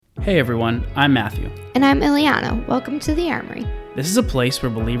Hey everyone, I'm Matthew. And I'm Ileana. Welcome to the Armory. This is a place where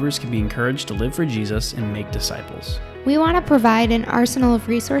believers can be encouraged to live for Jesus and make disciples. We want to provide an arsenal of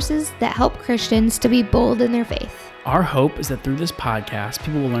resources that help Christians to be bold in their faith. Our hope is that through this podcast,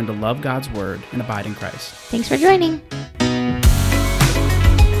 people will learn to love God's Word and abide in Christ. Thanks for joining.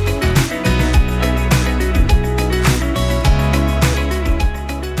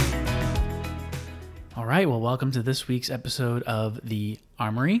 All right, well, welcome to this week's episode of The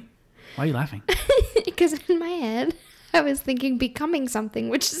Armory. Why are you laughing? Because in my head, I was thinking becoming something,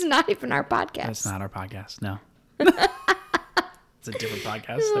 which is not even our podcast. That's not our podcast, no. It's a different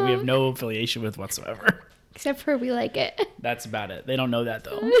podcast that we have no affiliation with whatsoever. Except for we like it. That's about it. They don't know that,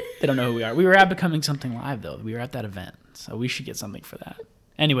 though. They don't know who we are. We were at Becoming Something Live, though. We were at that event, so we should get something for that.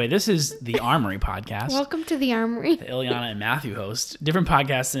 Anyway, this is The Armory podcast. Welcome to the Armory. The Ileana and Matthew host. Different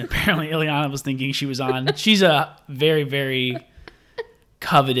podcast than apparently Ileana was thinking she was on. She's a very, very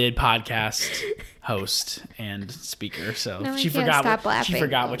coveted podcast host and speaker. So No, she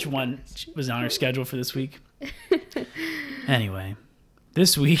forgot which one was on her schedule for this week. Anyway,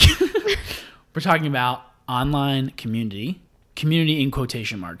 this week we're talking about online community in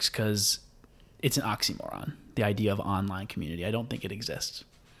quotation marks, because it's an oxymoron, the idea of online community. I don't think it exists.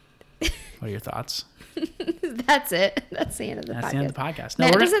 What are your thoughts? That's it. That's the end of the podcast. That's the end of the podcast.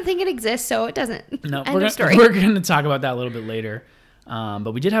 Matt doesn't think it exists, so it doesn't. No, End we're of story. going to talk about that a little bit later.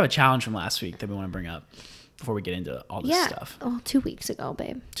 But we did have a challenge from last week that we want to bring up before we get into all this stuff. Oh, 2 weeks ago,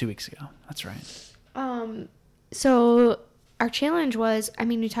 babe. 2 weeks ago. That's right. So our challenge was,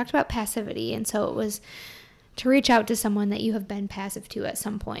 we talked about passivity, and so it was to reach out to someone that you have been passive to at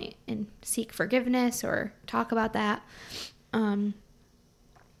some point and seek forgiveness or talk about that.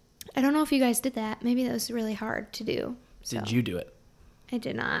 I don't know if you guys did that. Maybe that was really hard to do. So. Did you do it? I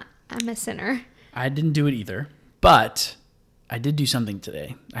did not. I'm a sinner. I didn't do it either, but I did do something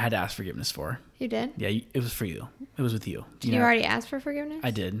today I had to ask forgiveness for. You did? Yeah, it was for you. It was with you. Did you already ask for forgiveness?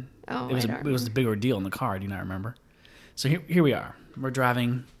 I did. Oh, it was a big ordeal in the car. Do you not remember? So here we are. We're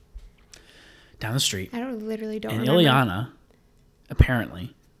driving down the street. I literally don't and remember. And Ileana,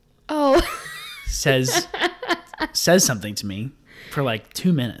 apparently, says something to me for like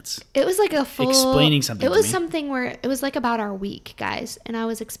 2 minutes. It was like a full... explaining something to me. It was something where... It was like about our week, guys. And I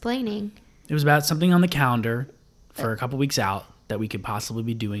was explaining... It was about something on the calendar for a couple weeks out that we could possibly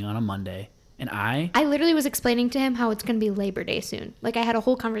be doing on a Monday. And I literally was explaining to him how it's going to be Labor Day soon. Like, I had a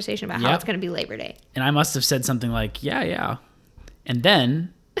whole conversation about how it's going to be Labor Day. And I must have said something like, yeah. And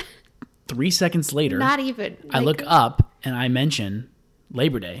then 3 seconds later... Not even. I look up and I mention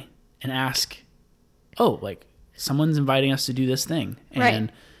Labor Day and ask, someone's inviting us to do this thing. And right.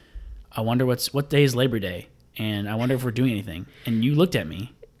 I wonder what day is Labor Day? And I wonder if we're doing anything. And you looked at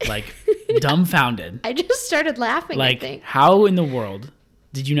me like dumbfounded. I just started laughing, like, I think. How in the world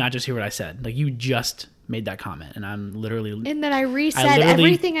did you not just hear what I said? Like, you just made that comment, and I'm literally... And then I resaid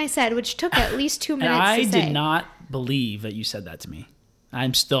everything I said, which took at least 2 minutes to say. I did not believe that you said that to me.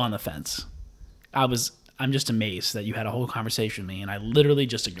 I'm still on the fence. I'm just amazed that you had a whole conversation with me, and I literally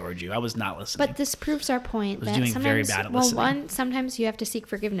just ignored you. I was not listening. But this proves our point that doing sometimes, very bad at listening. one, sometimes you have to seek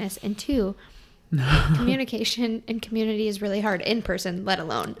forgiveness, and two, communication and community is really hard in person, let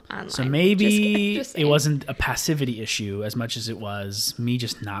alone online. So maybe it wasn't a passivity issue as much as it was me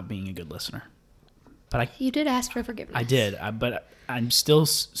just not being a good listener. But you did ask for forgiveness. I did, but I'm still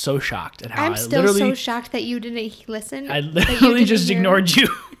so shocked at how I'm still so shocked that you didn't listen. I literally just ignored you.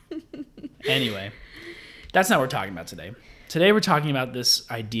 Anyway, that's not what we're talking about today. Today we're talking about this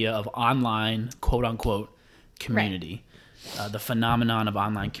idea of online, quote unquote, community. Right. The phenomenon of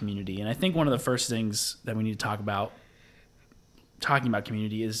online community. And I think one of the first things that we need to talk about talking about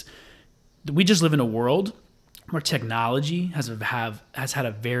community is that we just live in a world where technology has had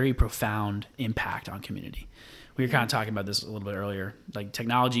a very profound impact on community. We were kind of talking about this a little bit earlier. Like,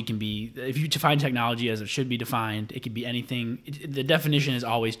 technology can be, if you define technology as it should be defined, it could be anything. The definition is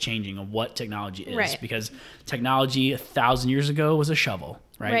always changing of what technology is, right. Because technology 1,000 years ago was a shovel,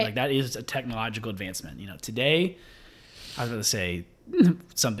 right? Right. Like, that is a technological advancement. Today, I was going to say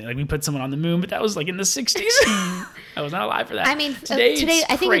something like we put someone on the moon, but that was like in the 60s. I was not alive for that. Today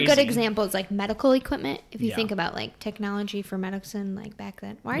I think a good example is like medical equipment. If you think about like technology for medicine, like back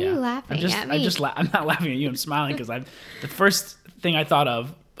then. Why are you laughing at me? I'm not laughing at you. I'm smiling because the first thing I thought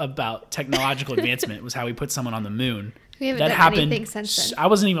of about technological advancement was how we put someone on the moon. We haven't done anything since then. I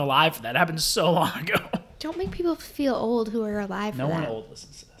wasn't even alive for that. It happened so long ago. Don't make people feel old who are alive for that. No one old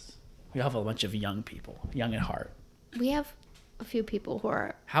listens to this. We have a bunch of young people, young at heart. We have a few people who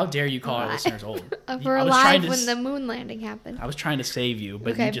are... How dare you call our listeners old? Were alive when the moon landing happened. I was trying to save you,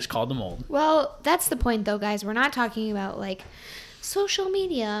 but you just called them old. Well, that's the point, though, guys. We're not talking about, like, social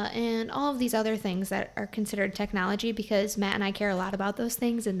media and all of these other things that are considered technology, because Matt and I care a lot about those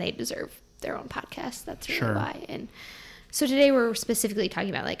things and they deserve their own podcast. That's really Sure. why. And so today we're specifically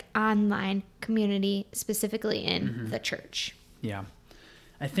talking about like online community, specifically in the church. Yeah.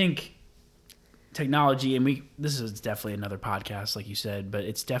 I think technology, and this is definitely another podcast, like you said, but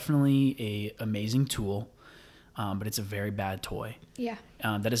it's definitely a amazing tool, but it's a very bad toy. Yeah.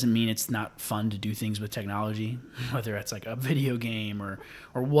 That doesn't mean it's not fun to do things with technology, whether it's like a video game or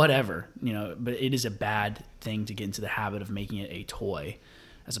whatever, but it is a bad thing to get into the habit of making it a toy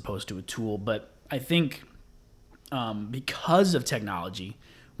as opposed to a tool. But I think because of technology,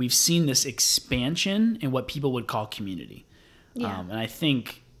 we've seen this expansion in what people would call community. Yeah. And I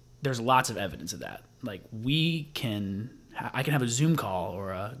think there's lots of evidence of that. Like I can have a Zoom call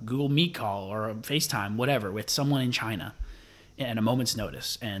or a Google Meet call or a FaceTime, whatever, with someone in China at a moment's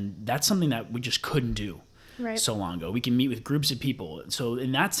notice. And that's something that we just couldn't do so long ago. We can meet with groups of people. So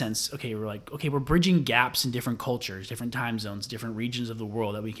in that sense, we're bridging gaps in different cultures, different time zones, different regions of the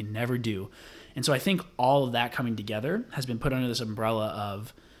world that we can never do. And so I think all of that coming together has been put under this umbrella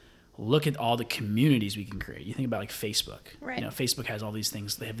of, look at all the communities we can create. You think about like Facebook. Right. Facebook has all these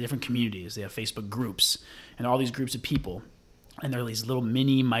things. They have different communities. They have Facebook groups and all these groups of people. And there are these little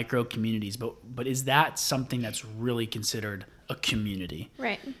mini micro communities. But is that something that's really considered a community?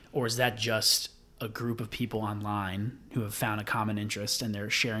 Right. Or is that just a group of people online who have found a common interest and they're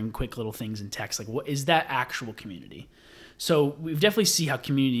sharing quick little things in text? Like, what is that actual community? So we've definitely see how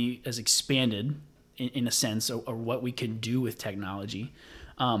community has expanded in a sense, or what we can do with technology.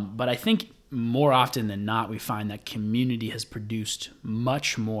 But I think more often than not, we find that technology has produced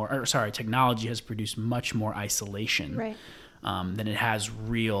much more isolation than it has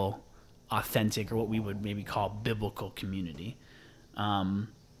real, authentic, or what we would maybe call biblical community. We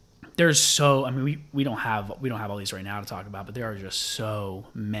don't have all these right now to talk about, but there are just so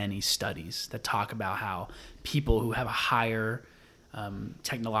many studies that talk about how people who have a higher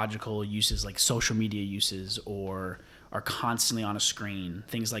technological uses, like social media uses, or are constantly on a screen,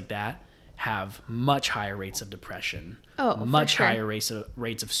 things like that, have much higher rates of depression, much higher rates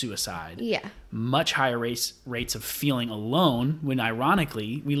of suicide, much higher rates of feeling alone, when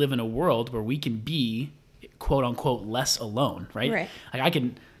ironically we live in a world where we can be quote unquote less alone, right? Like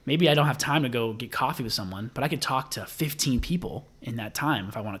maybe I don't have time to go get coffee with someone, but I could talk to 15 people in that time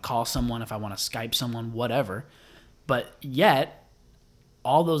if I want to call someone, if I want to Skype someone, whatever. But yet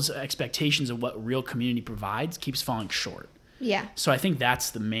all those expectations of what real community provides keeps falling short. Yeah. So I think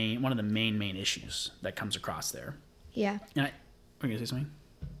that's one of the main issues that comes across there. Yeah. And were you going to say something?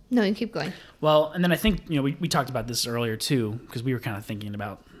 No, you keep going. Well, and then I think, we talked about this earlier too, because we were kind of thinking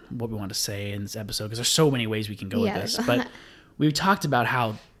about what we wanted to say in this episode, because there's so many ways we can go with this. But we talked about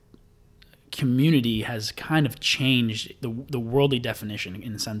how community has kind of changed, the worldly definition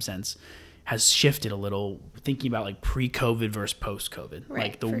in some sense has shifted a little, thinking about like pre-COVID versus post-COVID.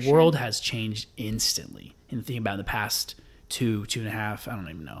 Like the world has changed instantly. And thinking about in the past 2.5, I don't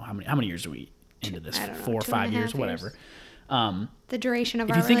even know how many years are we into this? 4 or 5 years, whatever. The duration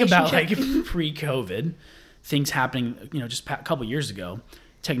of our relationship. If you think about like pre-COVID, things happening, just a couple years ago,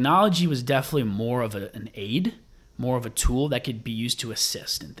 technology was definitely more of an aid, more of a tool that could be used to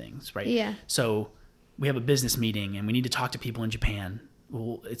assist in things, right? Yeah. So we have a business meeting and we need to talk to people in Japan.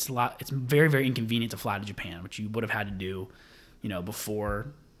 Well, it's very, very inconvenient to fly to Japan, which you would have had to do, before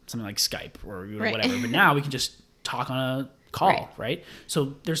something like Skype or whatever. But now we can just talk on a call, right?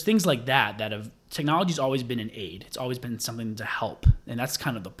 So there's things like that technology's always been an aid. It's always been something to help. And that's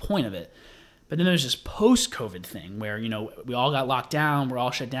kind of the point of it. But then there's this post-COVID thing where, we all got locked down, we're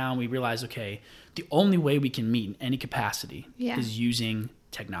all shut down. We realized, okay, the only way we can meet in any capacity is using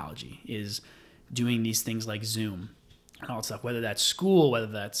technology, is doing these things like Zoom and all that stuff, whether that's school, whether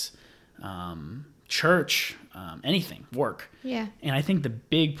that's church, anything, work. Yeah. And I think the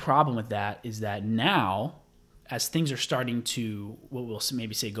big problem with that is that now, as things are starting to, what we'll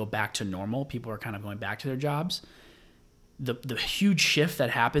maybe say, go back to normal, people are kind of going back to their jobs, the huge shift that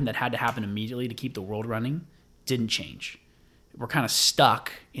had to happen immediately to keep the world running didn't change. We're kind of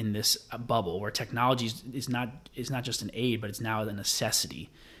stuck in this bubble where technology is not just an aid, but it's now a necessity.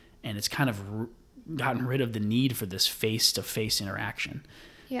 And it's kind of gotten rid of the need for this face-to-face interaction.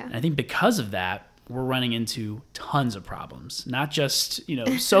 Yeah. And I think because of that, we're running into tons of problems, not just,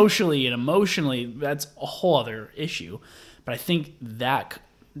 socially and emotionally. That's a whole other issue. But I think that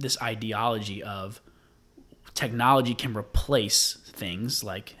this ideology of technology can replace things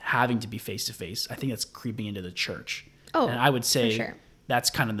like having to be face-to-face, I think that's creeping into the church. Oh, and I would say for sure. That's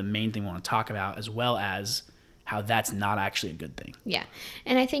kind of the main thing we want to talk about, as well as how that's not actually a good thing. Yeah.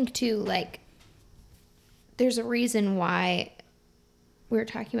 And I think too, like, there's a reason why we were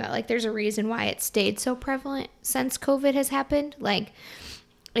talking about, like, there's a reason why it stayed so prevalent since COVID has happened. Like,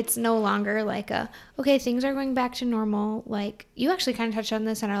 it's no longer like okay, things are going back to normal. Like, you actually kind of touched on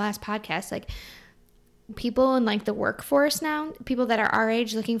this on our last podcast. Like, people in, like, the workforce now, people that are our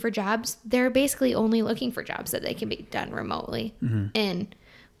age looking for jobs, they're basically only looking for jobs that they can be done remotely. And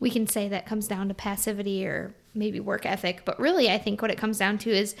we can say that comes down to passivity or maybe work ethic. But really, I think what it comes down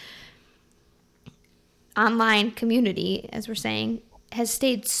to is online community, as we're saying, has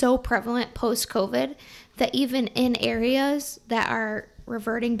stayed so prevalent post-COVID that even in areas that are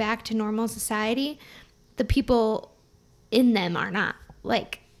reverting back to normal society, the people in them are not.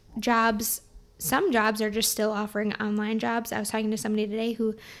 Like, jobs, some jobs are just still offering online jobs. I was talking to somebody today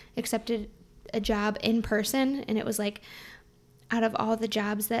who accepted a job in person, and it was like, out of all the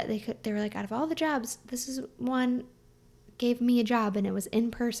jobs that they were like, out of all the jobs, this is one gave me a job, and it was in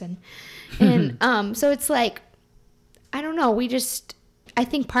person. And so it's like, I don't know, I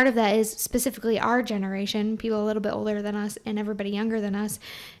think part of that is specifically our generation, people a little bit older than us and everybody younger than us,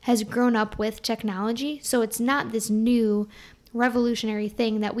 has grown up with technology. So it's not this new revolutionary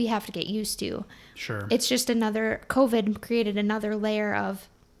thing that we have to get used to. Sure. It's just COVID created another layer of,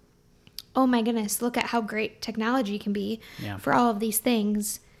 oh my goodness, look at how great technology can be for all of these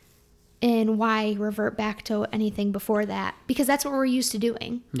things. And why revert back to anything before that? Because that's what we're used to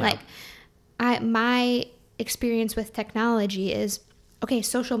doing. Yeah. Like, my experience with technology is, okay,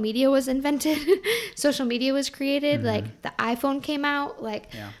 social media was invented. Social media was created. Like, the iPhone came out. Like,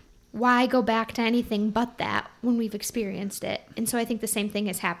 why go back to anything but that when we've experienced it? And so I think the same thing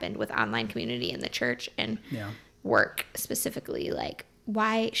has happened with online community in the church and work specifically. Like,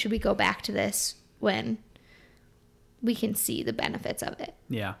 why should we go back to this when we can see the benefits of it?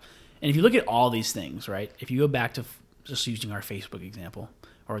 Yeah. And if you look at all these things, right, if you go back to just using our Facebook example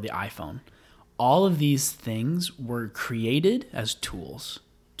or the iPhone, all of these things were created as tools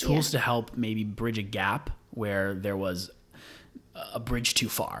to help maybe bridge a gap where there was a bridge too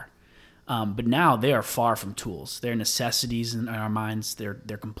far. But now they are far from tools. They're necessities in our minds. They're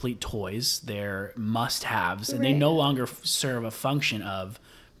complete toys. They're must-haves. And they no longer serve a function of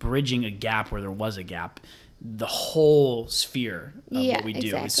bridging a gap where there was a gap. The whole sphere of what we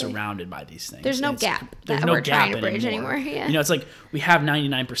do is surrounded by these things. There's no gap that we're trying to bridge anymore. Yeah. You know, it's like we have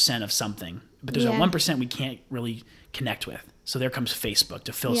 99% of something, but there's a 1% we can't really connect with. So there comes Facebook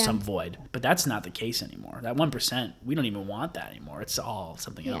to fill some void. But that's not the case anymore. That 1%, we don't even want that anymore. It's all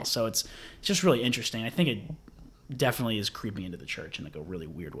something else. So it's just really interesting. I think it definitely is creeping into the church in like a really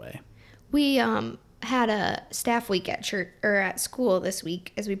weird way. We had a staff week at church or at school this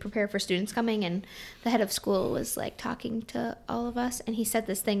week as we prepare for students coming, and the head of school was like talking to all of us, and he said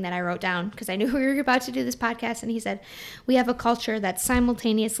this thing that I wrote down because I knew we were about to do this podcast, and he said, we have a culture that's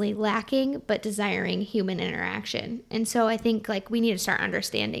simultaneously lacking but desiring human interaction. And so I think like we need to start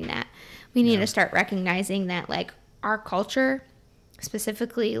understanding that. We need to start recognizing that like our culture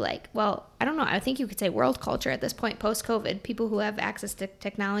specifically, like, well, I don't know, I think you could say world culture at this point, post-COVID, people who have access to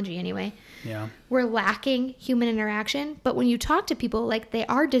technology anyway, we're lacking human interaction. But when you talk to people, like, they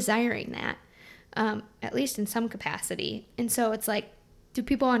are desiring that, at least in some capacity. And so it's like, do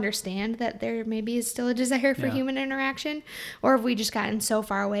people understand that there maybe is still a desire for human interaction? Or have we just gotten so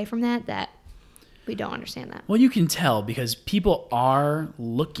far away from that we don't understand that? Well, you can tell because people are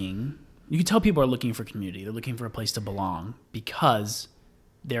looking... You can tell people are looking for community. They're looking for a place to belong because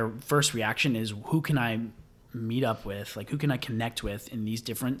their first reaction is, who can I meet up with? Like, who can I connect with in these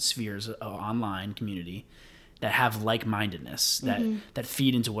different spheres of online community that have like-mindedness, that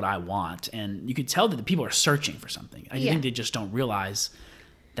feed into what I want? And you could tell that the people are searching for something. I think they just don't realize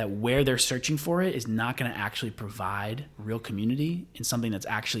that where they're searching for it is not going to actually provide real community and something that's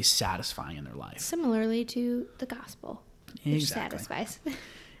actually satisfying in their life. Similarly to the gospel, which satisfies.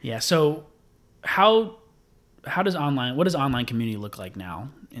 Yeah. So what does online community look like now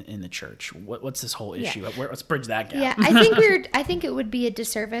in the church? What's this whole issue? Let's bridge that gap. Yeah, I think it would be a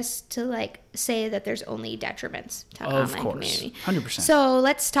disservice to like say that there's only detriments to online community. 100%. So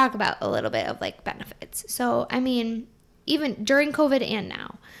let's talk about a little bit of like benefits. So I mean, even during COVID and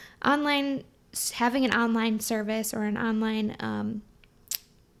now, having an online service or an online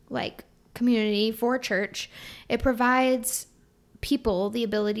like community for church, it provides people the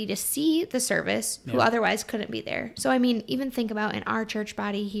ability to see the service who otherwise couldn't be there. So I mean, even think about in our church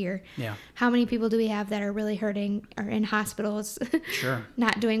body here, how many people do we have that are really hurting or in hospitals,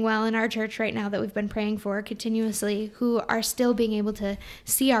 not doing well in our church right now that we've been praying for continuously, who are still being able to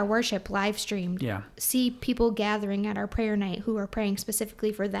see our worship live streamed, see people gathering at our prayer night who are praying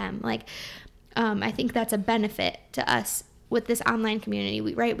specifically for them. Like, I think that's a benefit to us with this online community,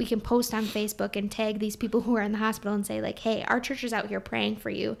 we can post on Facebook and tag these people who are in the hospital and say like, hey, our church is out here praying for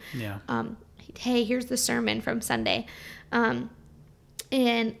you. Yeah. Hey, here's the sermon from Sunday. And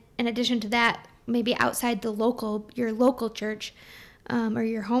in addition to that, maybe outside your local church, or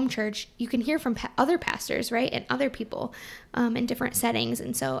your home church, you can hear from other pastors, right? And other people, in different settings.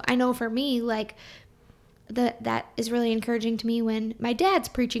 And so I know for me, like, that is really encouraging to me when my dad's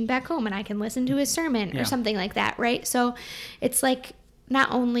preaching back home and I can listen to his sermon or something like that, right? So it's like,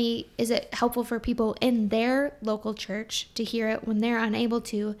 not only is it helpful for people in their local church to hear it when they're unable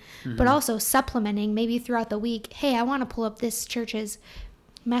to, but also supplementing maybe throughout the week. Hey, I want to pull up this church's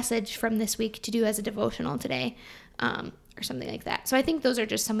message from this week to do as a devotional today, or something like that. So I think those are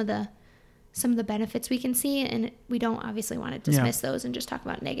just some of the benefits we can see, and we don't obviously want to dismiss those and just talk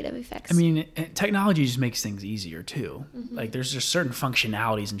about negative effects. I mean, technology just makes things easier too. Like there's just certain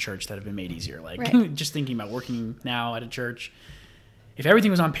functionalities in church that have been made easier. Like just thinking about working now at a church, if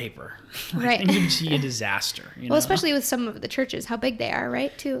everything was on paper, things would be a disaster. Well, especially with some of the churches, how big they are,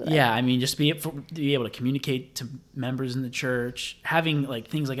 right? Too. Like, yeah, I mean, just to be able to communicate to members in the church, having like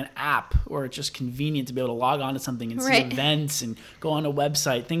things like an app, or it's just convenient to be able to log on to something and see events and go on a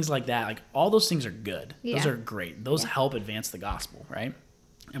website, things like that. Like all those things are good. Yeah. Those are great. Those help advance the gospel, right?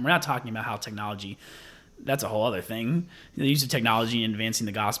 And we're not talking about how technology. That's a whole other thing. The use of technology in advancing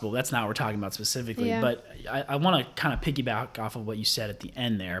the gospel, that's not what we're talking about specifically. Yeah. But I want to kind of piggyback off of what you said at the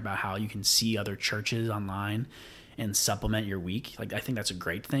end there about how you can see other churches online and supplement your week. Like, I think that's a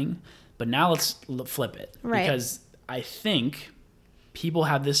great thing. But now let's flip it. Right. Because I think people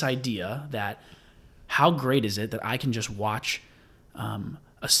have this idea that how great is it that I can just watch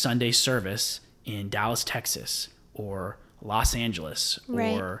a Sunday service in Dallas, Texas, or Los Angeles,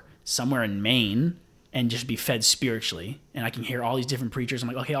 or somewhere in Maine, and just be fed spiritually, and I can hear all these different preachers. I'm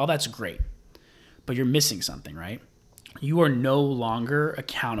like, okay, all that's great, but you're missing something, right? You are no longer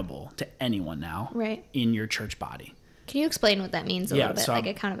accountable to anyone now in your church body. Can you explain what that means a little bit, like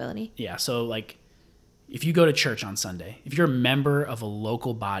accountability? Yeah, so like if you go to church on Sunday, if you're a member of a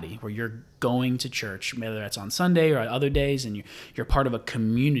local body where you're going to church, whether that's on Sunday or other days, and you're part of a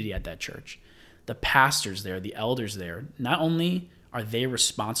community at that church, the pastors there, the elders there, not only are they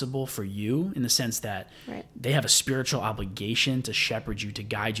responsible for you in the sense that they have a spiritual obligation to shepherd you, to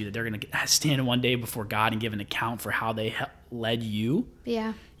guide you, that they're going to stand one day before God and give an account for how they led you.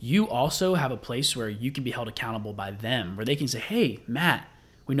 Yeah. You also have a place where you can be held accountable by them, where they can say, hey, Matt,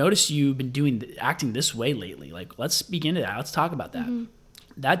 we noticed you've been acting this way lately. Like, let's begin to that. Let's talk about that. Mm-hmm.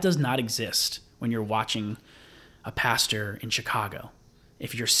 That does not exist when you're watching a pastor in Chicago,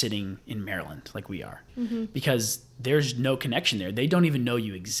 if you're sitting in Maryland like we are, because there's no connection there. They don't even know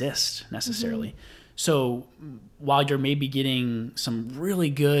you exist necessarily. So while you're maybe getting some really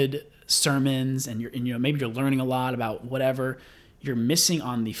good sermons and maybe you're learning a lot about whatever, you're missing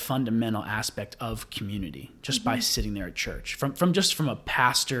on the fundamental aspect of community just by sitting there at church, from a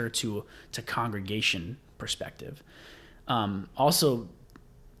pastor to congregation perspective. Also,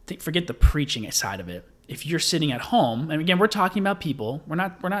 forget the preaching side of it. If you're sitting at home, and again, we're talking about people. We're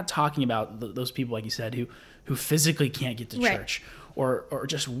not talking about those people, like you said, who physically can't get to church, or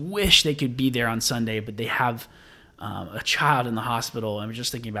just wish they could be there on Sunday, but they have a child in the hospital. I'm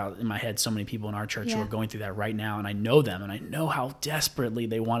just thinking about, in my head, so many people in our church who are going through that right now, and I know them, and I know how desperately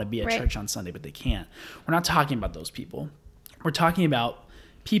they want to be at church on Sunday, but they can't. We're not talking about those people. We're talking about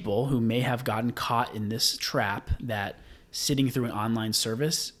people who may have gotten caught in this trap that sitting through an online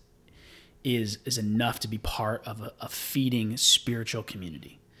service is enough to be part of a feeding spiritual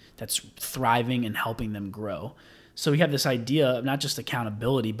community that's thriving and helping them grow. So we have this idea of not just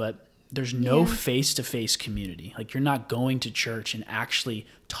accountability, but there's no face-to-face community. Like, you're not going to church and actually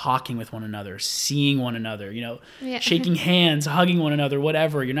talking with one another, seeing one another, shaking hands, hugging one another,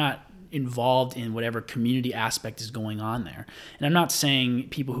 whatever. You're not involved in whatever community aspect is going on there. And I'm not saying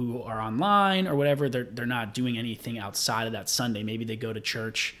people who are online or whatever, they're not doing anything outside of that Sunday. Maybe they go to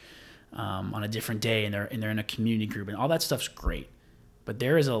church on a different day, and they're in a community group, and all that stuff's great. But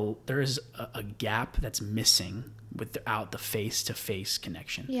there is a gap that's missing without the face-to-face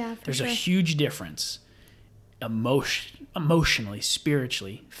connection. Yeah, there's a huge difference emotionally,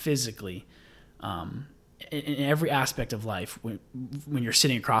 spiritually, physically, in every aspect of life. When you're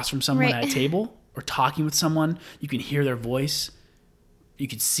sitting across from someone at a table or talking with someone, you can hear their voice, you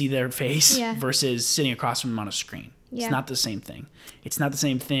can see their face, versus sitting across from them on a screen. Yeah. It's not the same thing. It's not the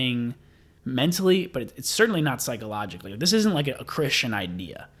same thing mentally, but it's certainly not psychologically. This isn't like a Christian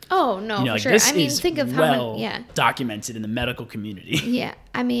idea. Oh, no, for sure. This is think of how documented in the medical community. Yeah,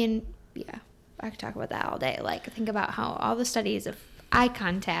 I mean, I could talk about that all day. Like, think about how all the studies of eye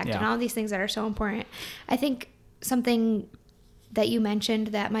contact and all these things that are so important. I think something that you mentioned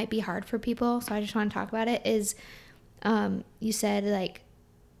that might be hard for people, so I just want to talk about it, is you said like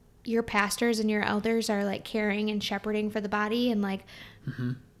your pastors and your elders are like caring and shepherding for the body, and like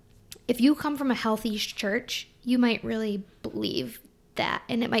if you come from a healthy church, you might really believe that,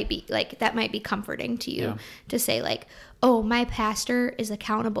 and it might be like that might be comforting to you to say like, oh, my pastor is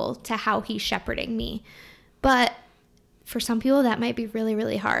accountable to how he's shepherding me. But for some people that might be really,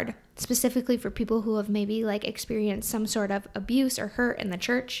 really hard, specifically for people who have maybe like experienced some sort of abuse or hurt in the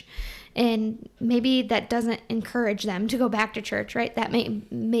church, and maybe that doesn't encourage them to go back to church, right? That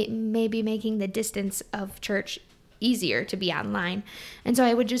may be making the distance of church easier to be online. And so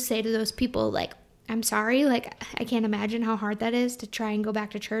I would just say to those people, like, I'm sorry, like, I can't imagine how hard that is to try and go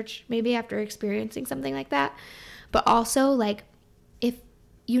back to church maybe after experiencing something like that. But also, like, if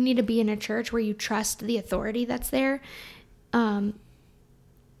you need to be in a church where you trust the authority that's there, to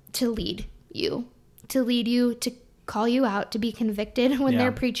lead you, to call you out, to be convicted when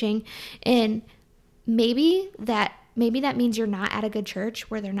they're preaching. And maybe that means you're not at a good church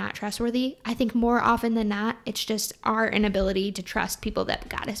where they're not trustworthy. I think more often than not, it's just our inability to trust people that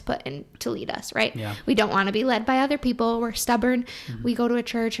God has put in to lead us, right? Yeah. We don't want to be led by other people. We're stubborn. We go to a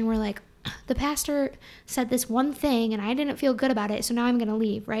church and we're like, the pastor said this one thing and I didn't feel good about it, so now I'm going to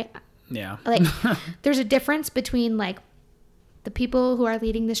leave, right? Yeah. Like, there's a difference between like the people who are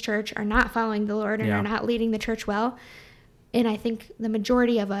leading this church are not following the Lord and are not leading the church well. And I think the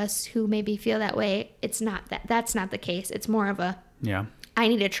majority of us who maybe feel that way, that's not the case. It's more of a, I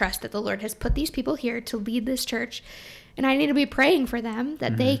need to trust that the Lord has put these people here to lead this church. And I need to be praying for them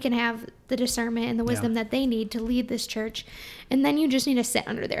that they can have the discernment and the wisdom that they need to lead this church. And then you just need to sit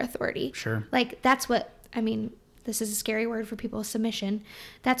under their authority. Sure. Like, that's what, I mean, this is a scary word for people, submission.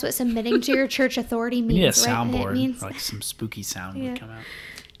 That's what submitting to your church authority means. You need a soundboard, right? It means, like some spooky sound would come out.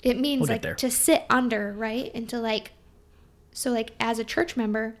 It means like to sit under, right? And to like, so like as a church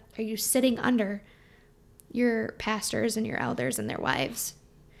member, are you sitting under your pastors and your elders and their wives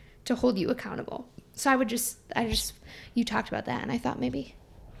to hold you accountable? So you talked about that, and I thought maybe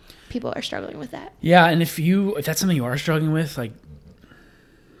people are struggling with that. Yeah, and if that's something you are struggling with, like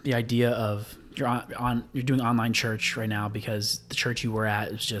the idea of you're doing online church right now because the church you were at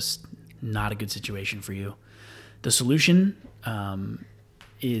is just not a good situation for you. The solution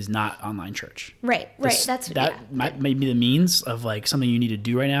is not online church. Right. Might be the means of like something you need to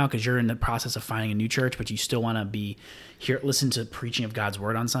do right now because you're in the process of finding a new church, but you still want to be here, listen to preaching of God's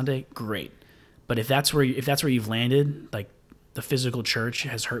word on Sunday. Great. But if that's where you've landed, like the physical church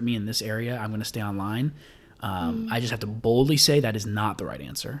has hurt me in this area, I'm going to stay online. I just have to boldly say that is not the right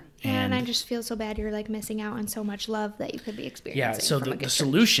answer. And I just feel so bad you're like missing out on so much love that you could be experiencing. Yeah, so the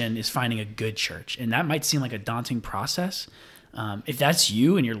solution is finding a good church. And that might seem like a daunting process. If that's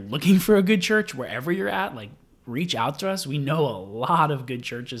you and you're looking for a good church wherever you're at, like reach out to us. We know a lot of good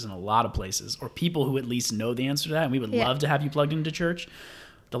churches in a lot of places, or people who at least know the answer to that. And we would love to have you plugged into church.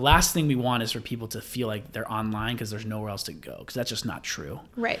 The last thing we want is for people to feel like they're online because there's nowhere else to go, because that's just not true.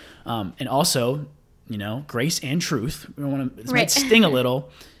 Right. And also, grace and truth. We don't want to. This might sting a little.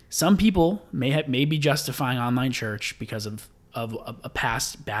 Some people may be justifying online church because of a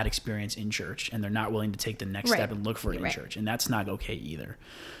past bad experience in church, and they're not willing to take the next step and look for it in church, and that's not okay either.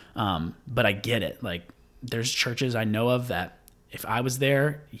 But I get it. Like, there's churches I know of that if I was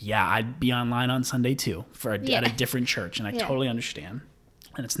there, I'd be online on Sunday too at a different church, and I totally understand.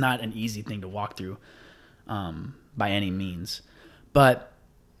 And it's not an easy thing to walk through by any means, but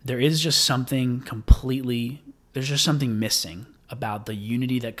there is just something missing about the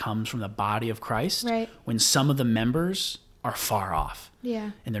unity that comes from the body of Christ when some of the members are far off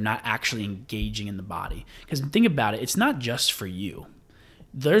and they're not actually engaging in the body. Because think about it, it's not just for you.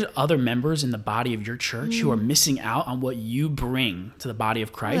 There's other members in the body of your church who are missing out on what you bring to the body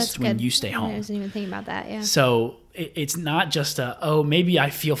of Christ when you stay home. I wasn't even thinking about that, So it's not just maybe I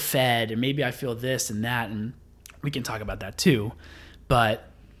feel fed, and maybe I feel this and that, and we can talk about that too. But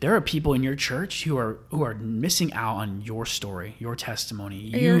there are people in your church who are missing out on your story, your testimony,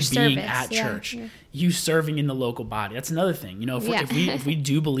 you being at church, you serving in the local body. That's another thing. If we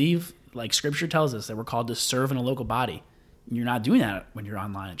do believe, like Scripture tells us, that we're called to serve in a local body, you're not doing that when you're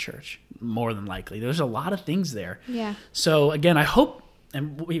online at church, more than likely. There's a lot of things there. Yeah. So again, I hope,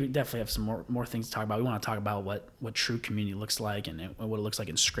 and we definitely have some more things to talk about. We want to talk about what true community looks like and what it looks like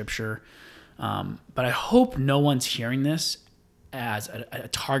in Scripture. But I hope no one's hearing this as a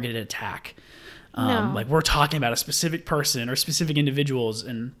targeted attack. No. Like we're talking about a specific person or specific individuals,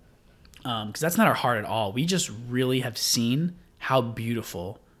 and because that's not our heart at all. We just really have seen how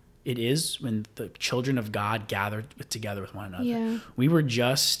beautiful it is when the children of God gather together with one another. Yeah. We were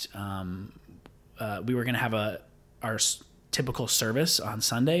just we were going to have our typical service on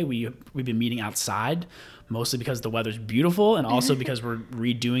Sunday. We've been meeting outside, mostly because the weather's beautiful and also because we're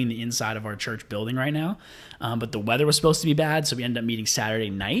redoing the inside of our church building right now. But the weather was supposed to be bad, so we ended up meeting Saturday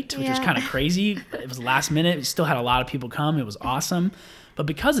night, which was kind of crazy. It was last minute. We still had a lot of people come. It was awesome. But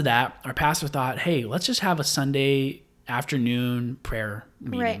because of that, our pastor thought, hey, let's just have a Sunday afternoon prayer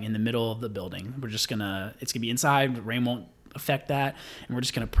meeting in the middle of the building. It's gonna be inside. The rain won't affect that. And we're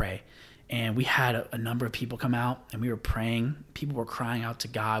just going to pray. And we had a number of people come out and we were praying. People were crying out to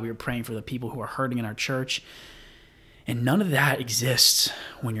God. We were praying for the people who are hurting in our church. And none of that exists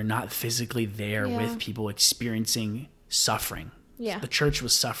when you're not physically there with people experiencing suffering. Yeah. The church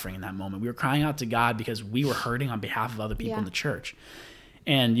was suffering in that moment. We were crying out to God because we were hurting on behalf of other people in the church.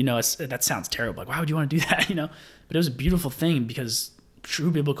 And, that sounds terrible. Like, why would you want to do that? But it was a beautiful thing because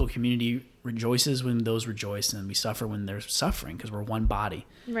true biblical community rejoices when those rejoice, and we suffer when they're suffering because we're one body.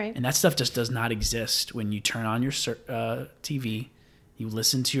 Right. And that stuff just does not exist when you turn on your TV, you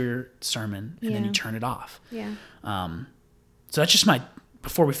listen to your sermon, and then you turn it off. Yeah. So that's just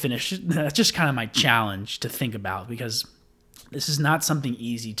before we finish, that's just kind of my challenge to think about, because this is not something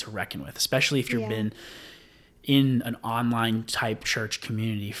easy to reckon with, especially if you've been in an online type church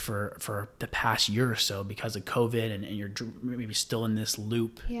community for the past year or so because of COVID, and you're maybe still in this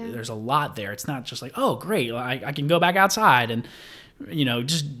loop. There's a lot there. It's not just like, oh great, I can go back outside and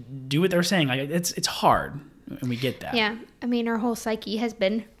just do what they're saying. Like it's hard, and we get that. Yeah. I mean, our whole psyche has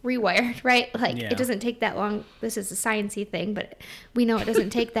been rewired, right? Like it doesn't take that long. This is a sciencey thing, but we know it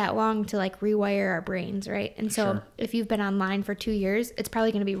doesn't take that long to like rewire our brains, right? And so if you've been online for 2 years, it's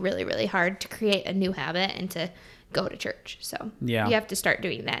probably going to be really, really hard to create a new habit and to go to church. So you have to start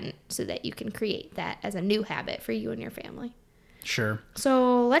doing that so that you can create that as a new habit for you and your family. Sure.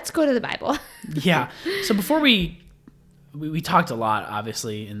 So let's go to the Bible. Yeah. So before we talked a lot,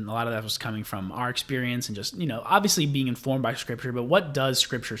 obviously, and a lot of that was coming from our experience and just, obviously being informed by Scripture. But what does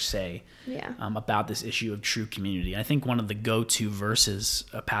Scripture say about this issue of true community? I think one of the go-to verses,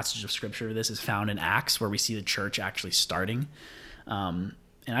 a passage of Scripture, this is found in Acts, where we see the church actually starting. And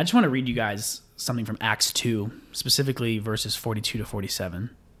I just want to read you guys something from Acts 2, specifically verses 42 to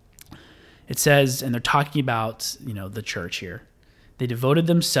 47. It says, and they're talking about, the church here. They devoted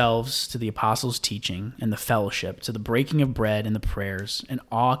themselves to the apostles' teaching and the fellowship, to the breaking of bread and the prayers, and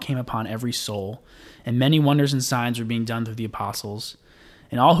awe came upon every soul, and many wonders and signs were being done through the apostles.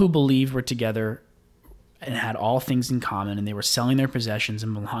 And all who believed were together and had all things in common, and they were selling their possessions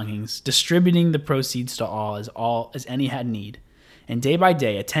and belongings, distributing the proceeds to all as any had need. And day by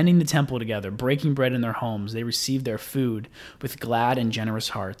day, attending the temple together, breaking bread in their homes, they received their food with glad and generous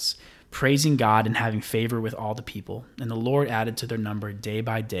hearts, praising God and having favor with all the people. And the Lord added to their number day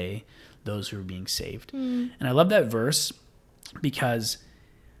by day those who were being saved. And I love that verse because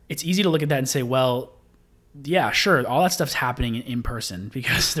it's easy to look at that and say, well, yeah, sure, all that stuff's happening in person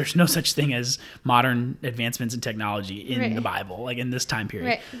because there's no such thing as modern advancements in technology in the Bible, like in this time period.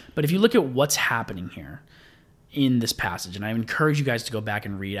 Right. But if you look at what's happening here in this passage, and I encourage you guys to go back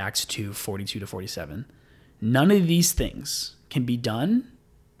and read Acts 2, 42 to 47, none of these things can be done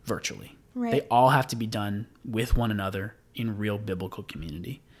virtually. Right. They all have to be done with one another in real biblical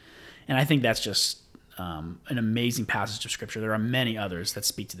community. And I think that's just an amazing passage of Scripture. There are many others that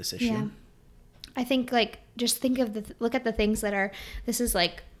speak to this issue. Yeah. I think just think of look at the things that are, this is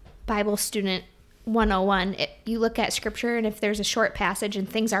like Bible student 101. You look at Scripture, and if there's a short passage and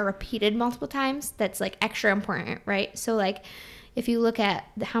things are repeated multiple times, that's like extra important, right? So like if you look at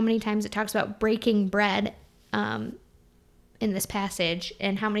how many times it talks about breaking bread in this passage,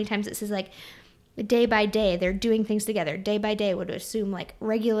 and how many times it says like day by day they're doing things together. Day by day would assume like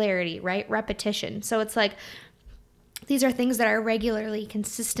regularity, right? Repetition. So it's like these are things that are regularly,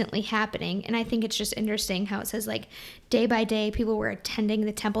 consistently happening. And I think it's just interesting how it says like day by day people were attending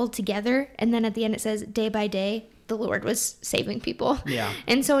the temple together, and then at the end it says day by day the Lord was saving people. Yeah.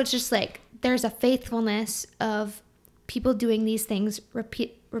 And so it's just like there's a faithfulness of people doing these things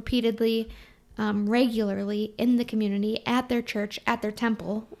repeatedly, regularly in the community, at their church, at their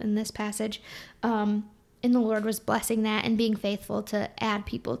temple in this passage. And the Lord was blessing that and being faithful to add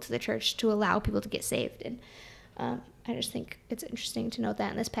people to the church to allow people to get saved. And I just think it's interesting to note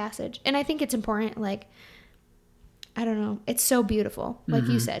that in this passage. And I think it's important, like, I don't know, it's so beautiful, like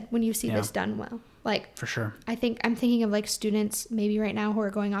you said, when you see this done well. Like, for sure. I'm thinking of like students maybe right now who are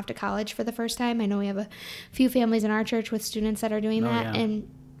going off to college for the first time. I know we have a few families in our church with students that are doing that. Yeah. And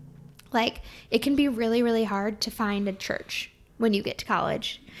like, it can be really, really hard to find a church when you get to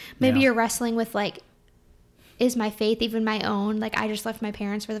college. Maybe you're wrestling with like, is my faith even my own? Like, I just left my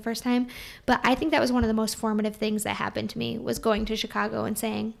parents for the first time. But I think that was one of the most formative things that happened to me, was going to Chicago and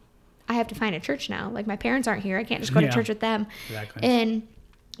saying, I have to find a church now. Like, my parents aren't here. I can't just go to church with them. Exactly. And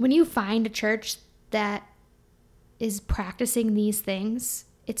when you find a church that is practicing these things,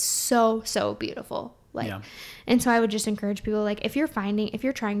 it's so, so beautiful. Like, and so I would just encourage people, like, if you're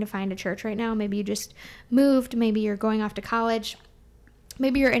trying to find a church right now, maybe you just moved, maybe you're going off to college,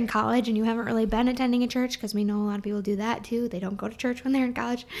 maybe you're in college and you haven't really been attending a church, because we know a lot of people do that too. They don't go to church when they're in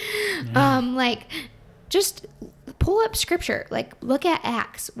college. Like, just pull up scripture, like, look at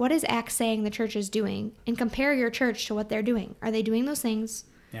Acts. What is Acts saying the church is doing? And compare your church to what they're doing. Are they doing those things?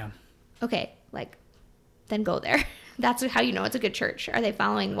 Yeah. Okay, like, then go there. That's how you know it's a good church. Are they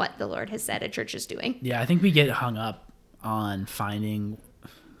following what the Lord has said a church is doing? Yeah, I think we get hung up on finding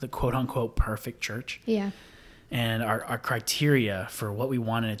the quote-unquote perfect church. Yeah. And our criteria for what we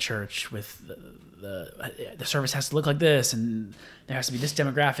want in a church, with the service has to look like this, and there has to be this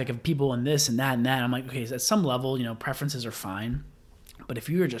demographic of people, and this and that and that. I'm like, okay, so at some level, preferences are fine. But if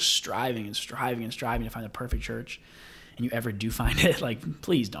you are just striving and striving and striving to find the perfect church, and you ever do find it, like,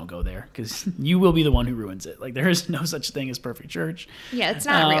 please don't go there, because you will be the one who ruins it. Like, there is no such thing as perfect church. Yeah, it's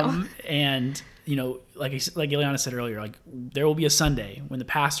not real. And, like Ileana said earlier, like, there will be a Sunday when the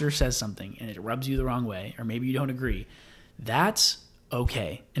pastor says something and it rubs you the wrong way, or maybe you don't agree. That's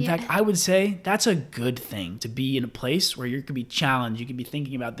okay. In fact, I would say that's a good thing, to be in a place where you could be challenged, you could be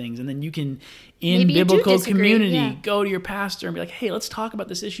thinking about things, and then you can, in maybe biblical community, go to your pastor and be like, hey, let's talk about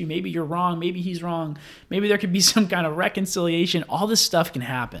this issue. Maybe you're wrong. Maybe he's wrong. Maybe there could be some kind of reconciliation. All this stuff can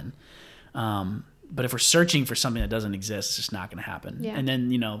happen. But if we're searching for something that doesn't exist, it's just not going to happen. Yeah. And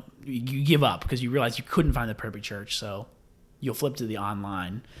then, you give up because you realize you couldn't find the perfect church. So you'll flip to the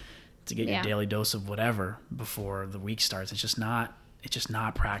online to get your daily dose of whatever before the week starts. It's just not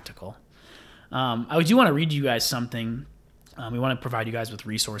practical. I do want to read you guys something. We want to provide you guys with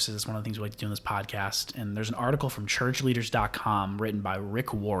resources. It's one of the things we like to do in this podcast. And there's an article from churchleaders.com written by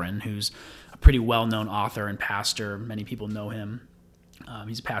Rick Warren, who's a pretty well-known author and pastor. Many people know him.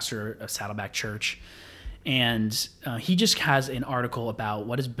 He's a pastor of Saddleback Church. And he just has an article about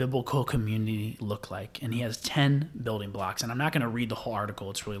what does biblical community look like. And he has 10 building blocks. And I'm not going to read the whole article.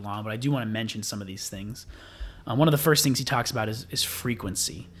 It's really long, but I do want to mention some of these things. One of the first things he talks about is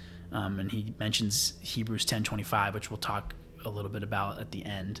frequency. And he mentions Hebrews 10:25, which we'll talk a little bit about at the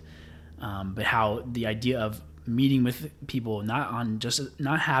end. But how the idea of meeting with people,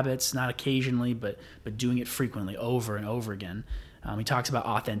 not habits, not occasionally, but doing it frequently, over and over again. He talks about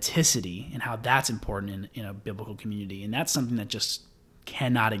authenticity and how that's important in a biblical community. And that's something that just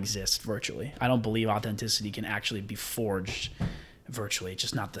cannot exist virtually. I don't believe authenticity can actually be forged virtually. It's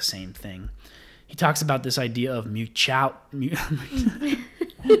just not the same thing. He talks about this idea of that's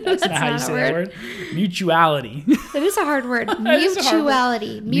not how you say that word. Mutuality. It is a hard word.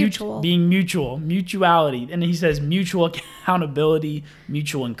 Mutuality. Mutual. Being mutual. Mutuality. And he says mutual accountability,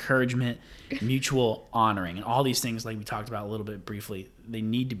 mutual encouragement, mutual honoring. And all these things, like we talked about a little bit briefly, they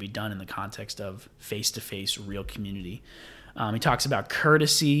need to be done in the context of face-to-face real community. He talks about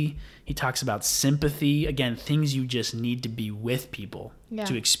courtesy. He talks about sympathy. Again, things you just need to be with people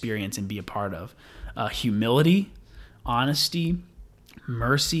to experience and be a part of. Humility, honesty,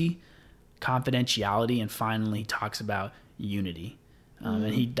 mercy, confidentiality, and finally he talks about unity.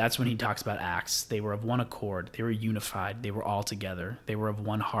 And that's when he talks about Acts. They were of one accord. They were unified. They were all together. They were of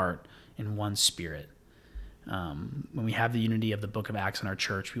one heart and one spirit. When we have the unity of the book of Acts in our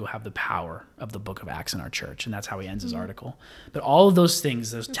church, we will have the power of the book of Acts in our church. And that's how he ends his article. But all of those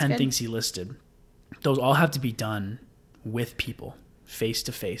things, those 10 things he listed, those all have to be done with people, face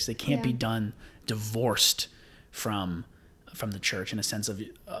to face. They can't be done divorced from the church in a sense of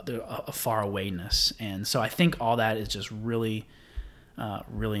a far awayness. And so I think all that is just really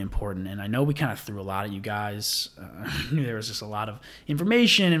important. And I know we kind of threw a lot at you guys. I knew there was just a lot of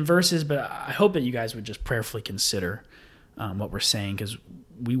information and verses, but I hope that you guys would just prayerfully consider what we're saying, because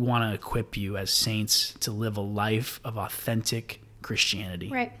we want to equip you as saints to live a life of authentic Christianity,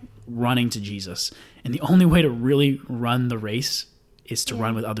 right? Running to Jesus. And the only way to really run the race is to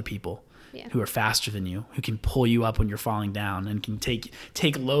run with other people who are faster than you, who can pull you up when you're falling down and can take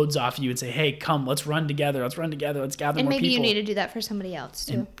loads off you and say, hey, come, let's run together. Let's gather more people. And maybe you need to do that for somebody else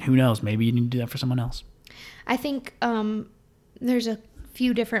too. And who knows? Maybe you need to do that for someone else. I think there's a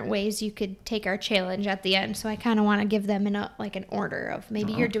few different ways you could take our challenge at the end. So I kind of want to give them in an order of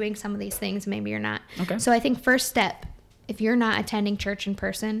maybe you're doing some of these things, maybe you're not. Okay. So I think first step, if you're not attending church in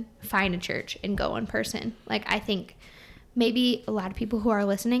person, find a church and go in person. I think maybe a lot of people who are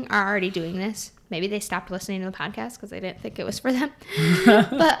listening are already doing this. Maybe they stopped listening to the podcast because they didn't think it was for them.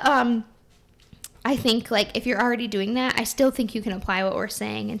 But I think if you're already doing that, I still think you can apply what we're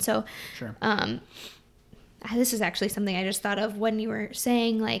saying. And so sure. This is actually something I just thought of when you were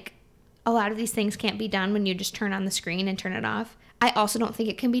saying a lot of these things can't be done when you just turn on the screen and turn it off. I also don't think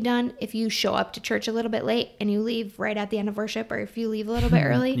it can be done if you show up to church a little bit late and you leave right at the end of worship, or if you leave a little bit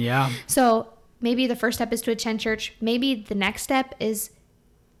early. Yeah. So maybe the first step is to attend church. Maybe the next step is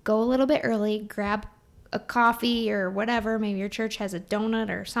go a little bit early, grab a coffee or whatever. Maybe your church has a donut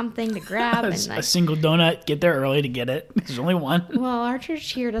or something to grab. And A single donut, get there early to get it. There's only one. Well, our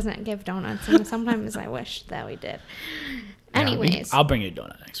church here doesn't give donuts, and sometimes I wish that we did. Anyways. I'll bring you a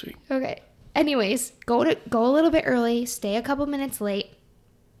donut next week. Okay. Anyways, go a little bit early, stay a couple minutes late.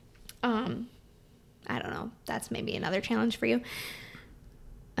 I don't know. That's maybe another challenge for you.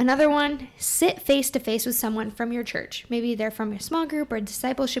 Another one, sit face to face with someone from your church. Maybe they're from your small group or a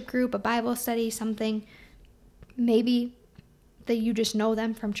discipleship group, a Bible study, something. Maybe that you just know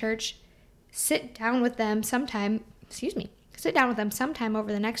them from church. Sit down with them sometime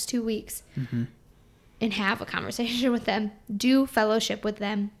over the next 2 weeks and have a conversation with them. Do fellowship with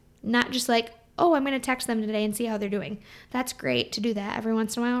them. Not just like, oh, I'm going to text them today and see how they're doing. That's great to do that every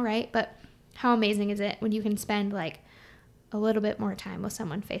once in a while, right? But how amazing is it when you can spend like a little bit more time with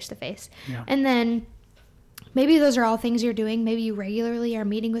someone face to face? And then maybe those are all things you're doing. Maybe you regularly are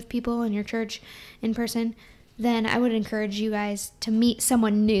meeting with people in your church in person. Then I would encourage you guys to meet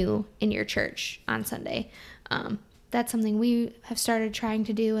someone new in your church on Sunday. That's something we have started trying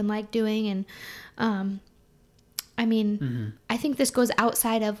to do and like doing. And I think this goes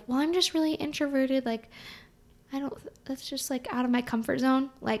outside of, well, I'm just really introverted. Like, that's just like out of my comfort zone.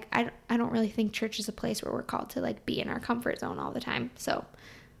 Like, I don't really think church is a place where we're called to like be in our comfort zone all the time. So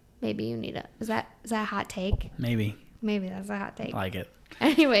maybe you need is that a hot take? Maybe That's a hot take. I like it.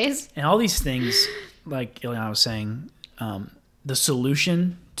 Anyways. And all these things, like Ileana was saying, the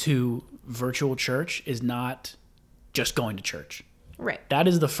solution to virtual church is not just going to church. Right. That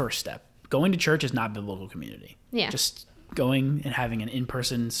is the first step. Going to church is not biblical community. Yeah. Just going and having an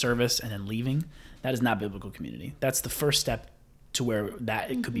in-person service and then leaving, that is not biblical community. That's the first step to where that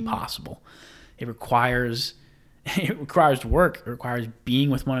it could be possible. It requires work. It requires being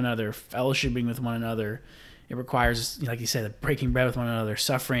with one another, fellowshipping with one another. It requires, like you said, breaking bread with one another,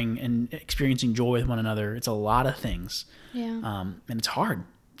 suffering and experiencing joy with one another. It's a lot of things. Yeah. And it's hard.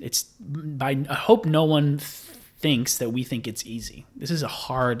 I hope no one thinks that we think it's easy. This is a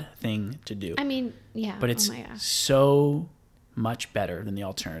hard thing to do. I mean, yeah. But it's so much better than the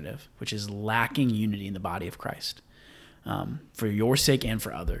alternative, which is lacking unity in the body of Christ. For your sake and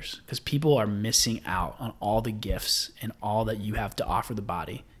for others. Because people are missing out on all the gifts and all that you have to offer the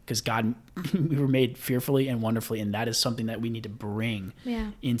body. Because God, we were made fearfully and wonderfully, and that is something that we need to bring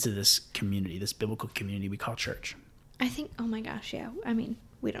into this community, this biblical community we call church. I think, oh my gosh, yeah. I mean,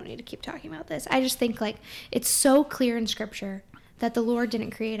 we don't need to keep talking about this. I just think like it's so clear in Scripture that the Lord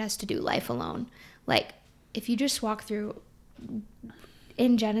didn't create us to do life alone. Like if you just walk through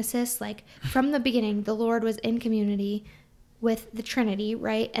in Genesis, like from the beginning, the Lord was in community with the Trinity,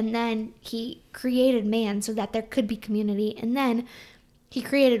 right? And then he created man so that there could be community. And then he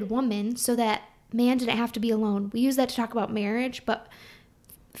created woman so that man didn't have to be alone. We use that to talk about marriage, but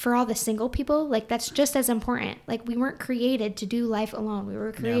for all the single people, like that's just as important. Like we weren't created to do life alone. We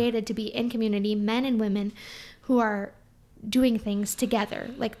were created to be in community, men and women who are doing things together.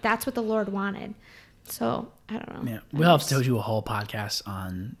 Like that's what the Lord wanted. So I don't know. Yeah, we'll have to do a whole podcast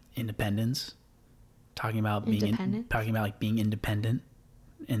on independence, talking about being independent,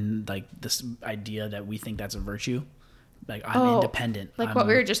 and like this idea that we think that's a virtue. Like I'm independent. Like what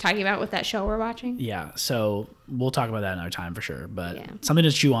we were just talking about with that show we're watching. Yeah, so we'll talk about that another time for sure. But something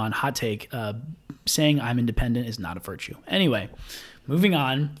to chew on. Hot take: saying I'm independent is not a virtue. Anyway, moving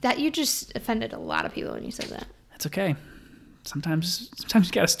on. That you just offended a lot of people when you said that. That's okay. Sometimes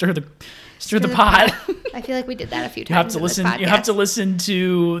you gotta stir the pot. I feel like we did that a few times. You have to listen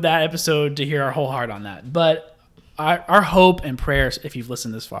to that episode to hear our whole heart on that. But our hope and prayers, if you've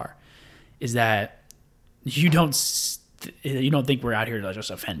listened this far, is that you don't think we're out here to just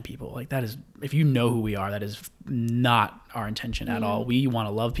offend people. Like that is, if you know who we are, that is not our intention at all. We want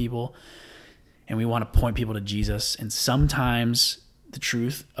to love people, and we want to point people to Jesus. And sometimes the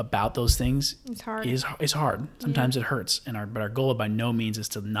truth about those things is hard. Sometimes it hurts. But our goal by no means is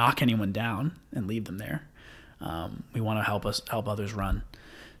to knock anyone down and leave them there. We want to help others run.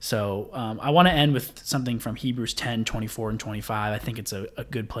 So I want to end with something from Hebrews 10:24 and 25. I think it's a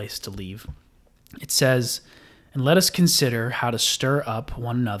good place to leave. It says, "And let us consider how to stir up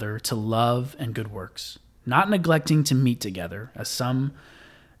one another to love and good works, not neglecting to meet together, as some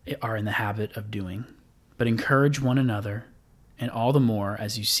are in the habit of doing, but encourage one another, and all the more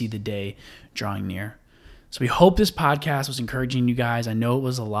as you see the day drawing near." So we hope this podcast was encouraging you guys. I know it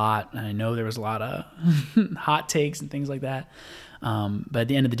was a lot, and I know there was a lot of hot takes and things like that. But at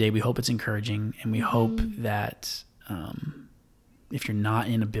the end of the day, we hope it's encouraging, and we hope that if you're not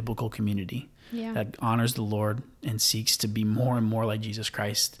in a biblical community that honors the Lord and seeks to be more and more like Jesus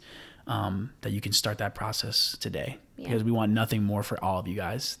Christ, that you can start that process today. Because we want nothing more for all of you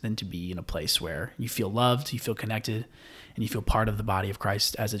guys than to be in a place where you feel loved, you feel connected, and you feel part of the body of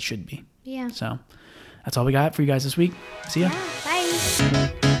Christ as it should be. Yeah. So that's all we got for you guys this week. See ya. Yeah,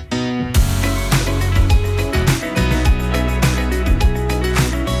 bye.